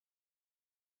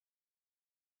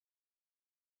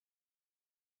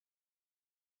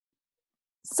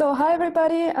So hi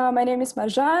everybody, my name is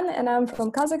Marzhan and I'm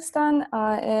from Kazakhstan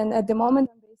and at the moment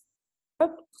I'm based in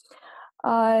Europe.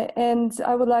 And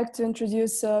I would like to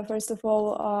introduce first of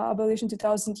all Abolition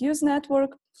 2000 Youth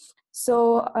Network.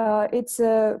 So it's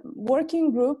a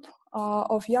working group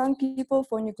of young people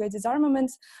for nuclear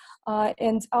disarmament,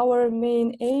 and our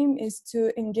main aim is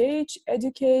to engage,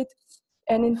 educate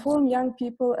and inform young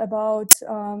people about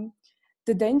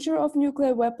the danger of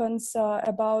nuclear weapons,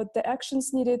 about the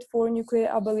actions needed for nuclear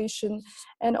abolition,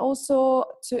 and also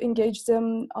to engage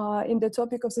them in the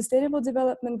topic of sustainable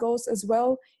development goals as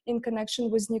well in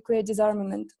connection with nuclear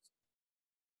disarmament.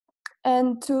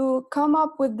 And to come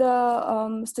up with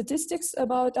the statistics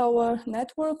about our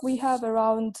network, we have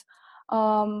around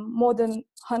more than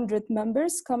 100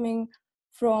 members coming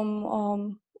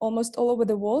from almost all over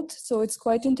the world. So it's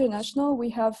quite international.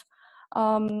 We have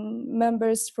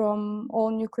members from all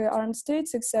nuclear armed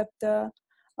states except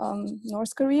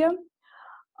North Korea.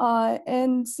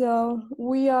 And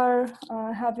we are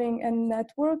having a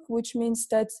network, which means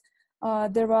that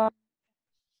there are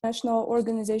national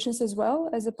organizations as well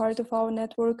as a part of our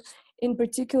network, in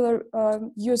particular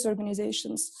youth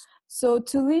organizations. So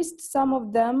to list some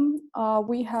of them,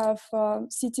 we have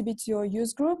CTBTO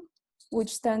Youth Group, which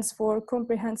stands for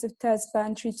Comprehensive Test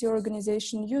Ban Treaty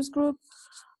Organization Youth Group.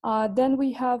 Then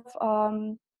we have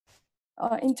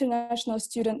International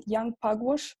Student Young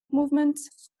Pugwash Movement.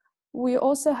 We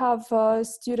also have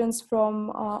students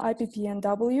from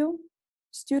IPPNW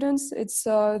students. It's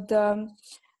the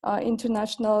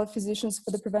International Physicians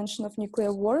for the Prevention of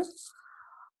Nuclear War,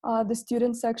 the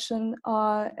student section,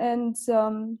 and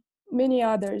many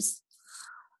others.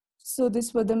 So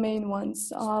these were the main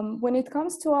ones. When it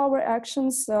comes to our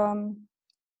actions,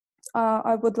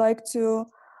 I would like to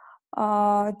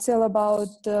tell about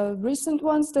the recent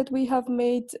ones that we have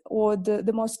made, or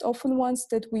the most often ones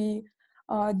that we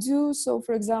do. So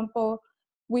for example,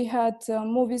 we had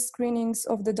movie screenings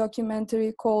of the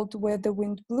documentary called Where the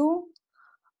Wind Blew,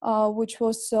 which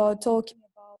was talking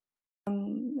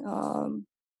about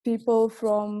people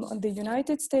from the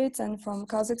United States and from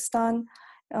Kazakhstan,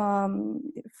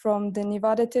 from the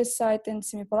Nevada test site and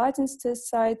Semipalatinsk test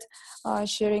site,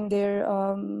 sharing their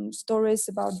stories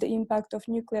about the impact of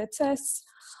nuclear tests,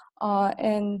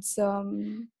 and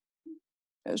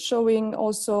showing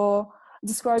also,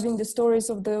 describing the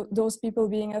stories of those people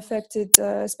being affected,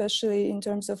 especially in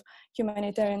terms of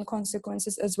humanitarian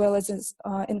consequences as well as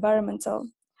environmental.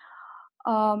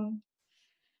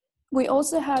 We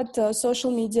also had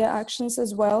social media actions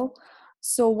as well.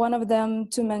 So one of them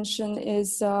to mention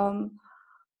is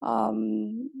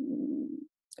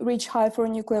Reach High for a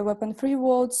Nuclear Weapon-Free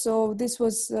World. So this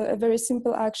was a very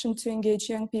simple action to engage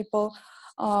young people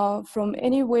from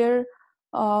anywhere.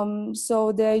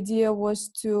 So the idea was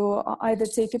to either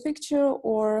take a picture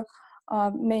or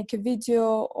make a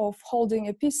video of holding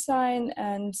a peace sign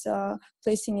and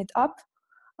placing it up.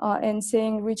 And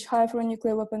saying reach high for a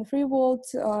nuclear weapon-free world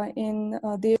in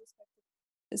their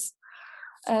respective.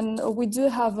 And we do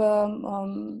have a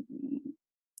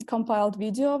compiled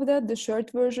video of that, the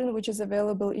short version, which is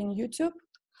available in YouTube.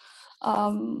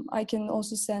 I can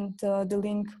also send the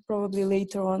link probably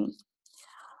later on.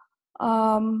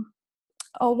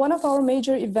 One of our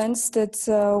major events that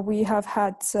we have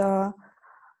had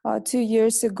 2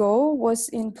 years ago was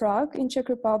in Prague, in Czech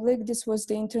Republic. This was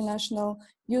the International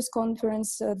Youth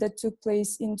Conference that took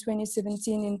place in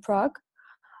 2017 in Prague.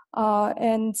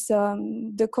 And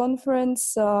the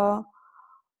conference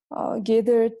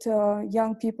gathered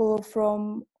young people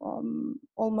from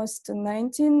almost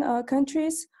 19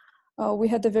 countries. We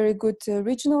had a very good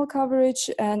regional coverage,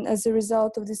 and as a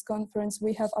result of this conference,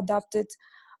 we have adopted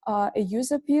a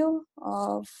youth appeal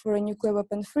for a nuclear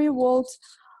weapon-free world,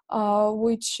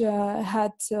 which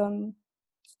had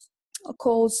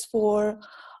calls for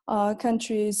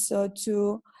countries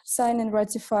to sign and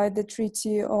ratify the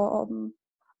treaty,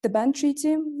 the ban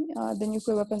treaty, the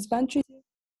nuclear weapons ban treaty.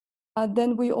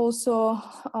 Then we also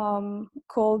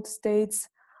called states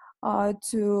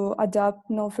to adopt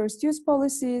no first use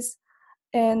policies,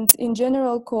 and in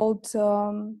general called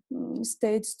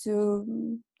states to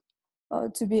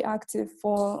be active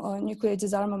for nuclear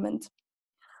disarmament.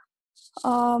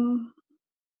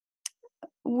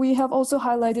 We have also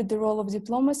highlighted the role of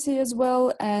diplomacy as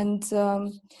well, and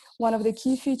one of the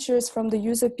key features from the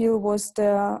youth appeal was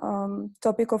the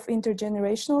topic of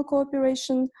intergenerational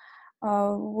cooperation,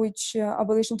 which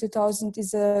Abolition 2000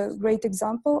 is a great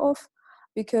example of,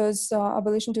 because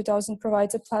Abolition 2000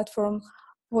 provides a platform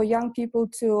for young people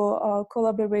to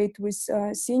collaborate with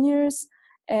seniors,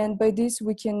 and by this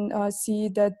we can see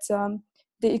that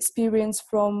the experience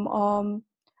from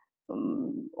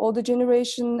older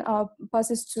generation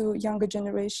passes to younger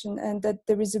generation, and that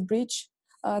there is a bridge,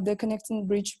 the connecting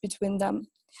bridge between them.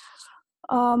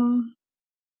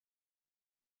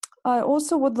 I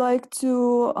also would like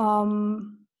to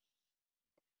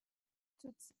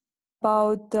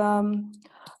about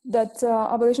that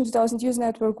Abolition 2000 Youth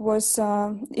Network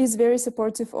is very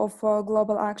supportive of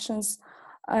global actions,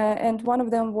 and one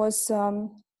of them was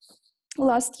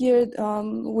last year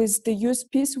with the Youth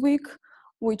Peace Week,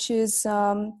 which is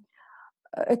a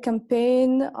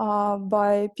campaign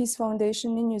by Peace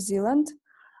Foundation in New Zealand,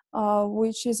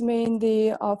 which is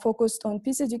mainly focused on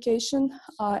peace education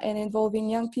and involving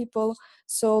young people.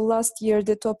 So last year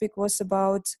the topic was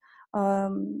about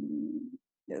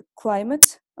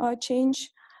climate change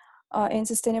and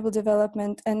sustainable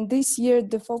development. And this year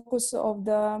the focus of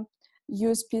the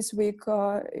Youth Peace Week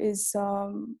is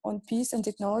on peace and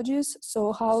technologies.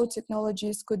 So how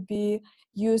technologies could be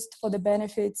used for the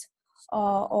benefit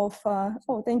of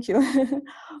thank you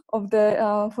of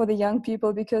the for the young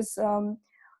people, because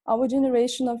our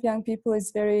generation of young people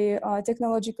is very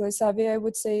technologically savvy. I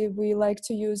would say we like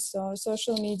to use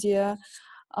social media,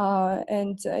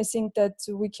 and I think that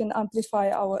we can amplify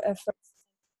our efforts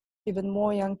even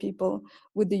more young people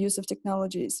with the use of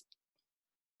technologies.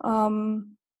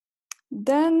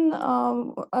 Then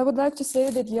I would like to say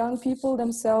that young people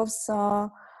themselves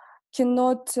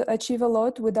cannot achieve a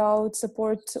lot without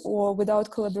support or without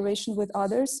collaboration with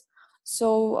others.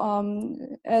 So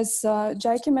as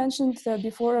Jackie mentioned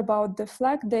before about the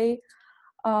Flag Day,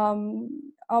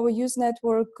 our youth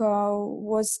network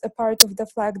was a part of the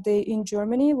Flag Day in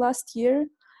Germany last year.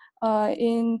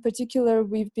 In particular,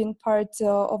 we've been part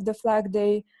of the Flag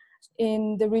Day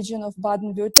in the region of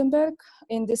Baden-Württemberg,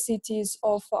 in the cities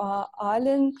of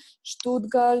Aalen,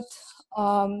 Stuttgart,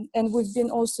 and we've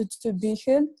been also to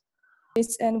Bichel.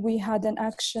 And we had an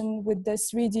action with the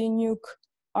 3D nuke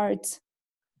art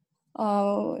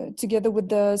together with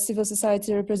the civil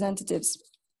society representatives.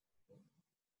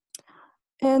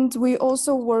 And we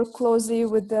also work closely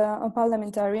with the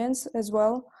parliamentarians as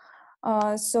well.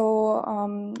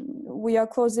 We are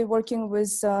closely working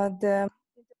with the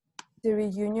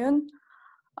Union,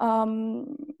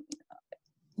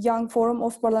 Young Forum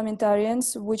of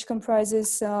Parliamentarians, which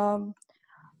comprises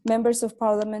members of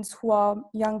parliaments who are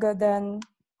younger than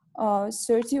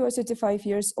 30 or 35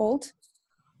 years old.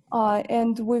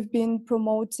 And we've been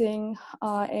promoting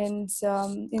and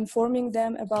informing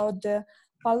them about the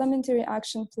Parliamentary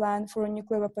Action Plan for a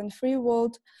Nuclear Weapon-Free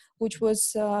World, which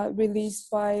was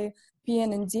released by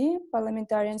PNND,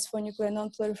 Parliamentarians for Nuclear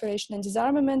Non-Proliferation and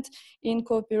Disarmament, in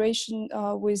cooperation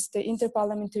with the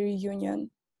Interparliamentary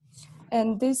Union.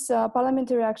 And this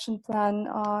Parliamentary Action Plan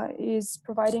is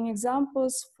providing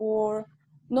examples for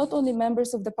not only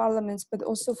members of the parliaments, but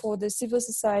also for the civil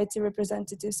society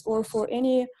representatives or for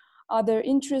any other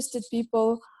interested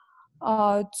people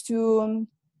to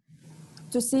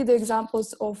see the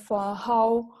examples of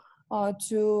how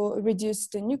to reduce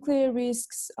the nuclear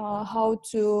risks, how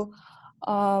to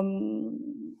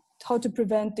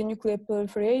prevent the nuclear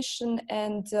proliferation,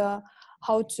 and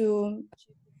how to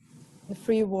achieve the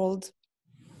free world.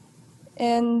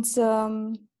 And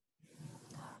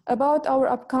about our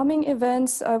upcoming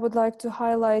events, I would like to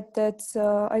highlight that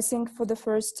I think for the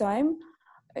first time,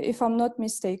 if I'm not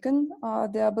mistaken,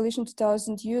 the Abolition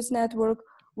 2000 Youth Network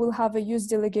will have a youth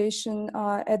delegation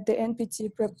at the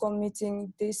NPT PrepCom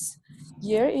meeting this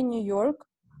year in New York.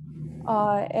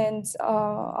 And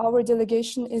our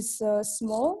delegation is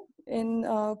small in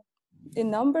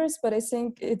numbers, but I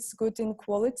think it's good in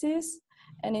qualities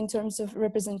and in terms of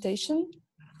representation.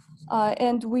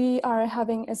 And we are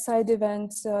having a side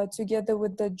event together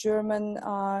with the German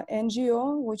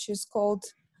NGO, which is called,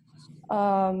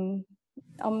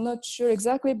 I'm not sure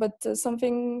exactly, but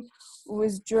something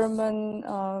with German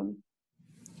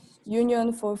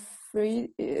Union for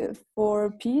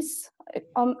Peace.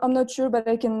 I'm not sure, but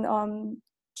I can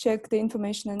check the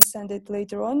information and send it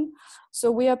later on.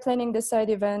 So we are planning the side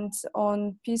event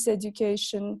on peace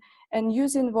education and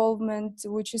youth involvement,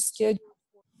 which is scheduled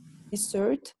for the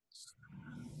 3rd.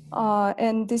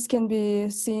 And this can be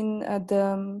seen at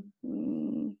the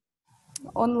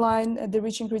online at the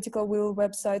Reaching Critical Will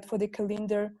website for the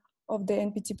calendar of the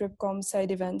NPT PrepCom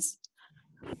side events.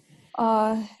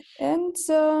 And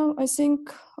I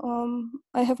think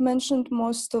I have mentioned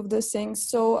most of the things.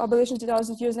 So Abolition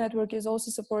 2000 Youth Network is also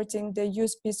supporting the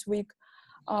Youth Peace Week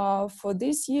for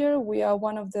this year. We are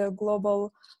one of the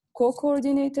global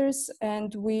co-coordinators,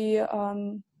 and we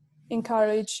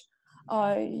encourage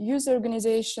youth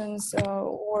organizations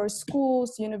or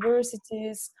schools,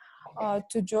 universities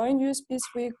to join Youth Peace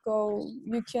Week.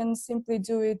 You can simply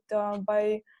do it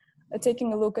by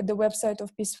taking a look at the website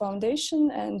of Peace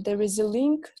Foundation, and there is a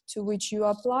link to which you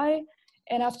apply.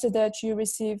 And after that, you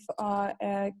receive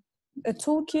a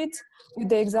toolkit with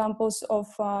the examples of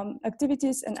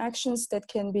activities and actions that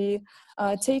can be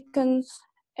taken.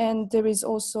 And there is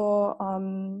also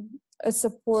a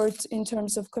support in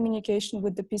terms of communication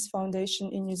with the Peace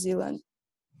Foundation in New Zealand.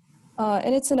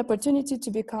 And it's an opportunity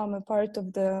to become a part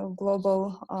of the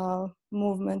global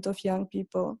movement of young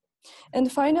people.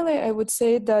 And finally, I would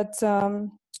say that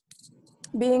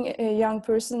being a young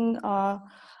person, I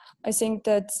think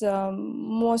that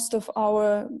most of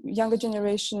our younger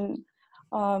generation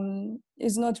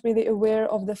is not really aware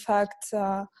of the fact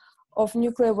of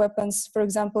nuclear weapons, for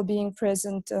example, being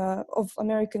present, of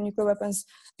American nuclear weapons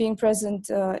being present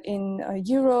in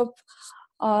Europe.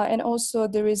 And also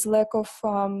there is lack of,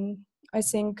 I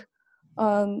think,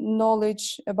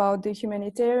 knowledge about the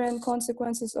humanitarian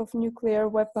consequences of nuclear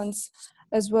weapons,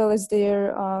 as well as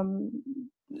their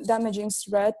damaging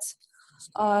threat,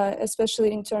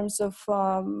 especially in terms of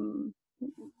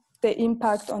the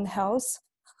impact on health.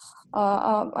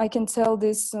 I can tell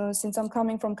this since I'm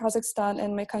coming from Kazakhstan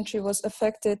and my country was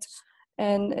affected,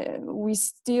 and we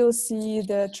still see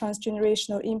the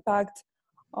transgenerational impact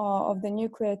of the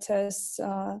nuclear tests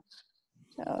in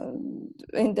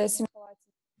the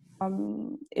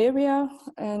area,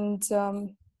 and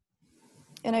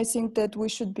I think that we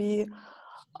should be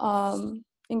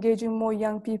engaging more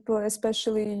young people,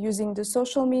 especially using the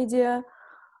social media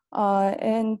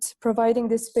and providing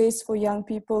the space for young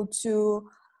people to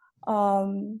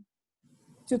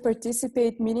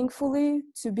participate meaningfully,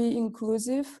 to be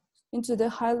inclusive into the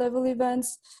high-level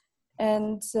events,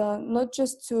 and not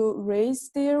just to raise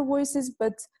their voices,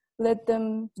 but let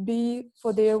them be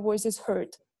for their voices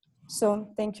heard.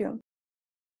 So thank you.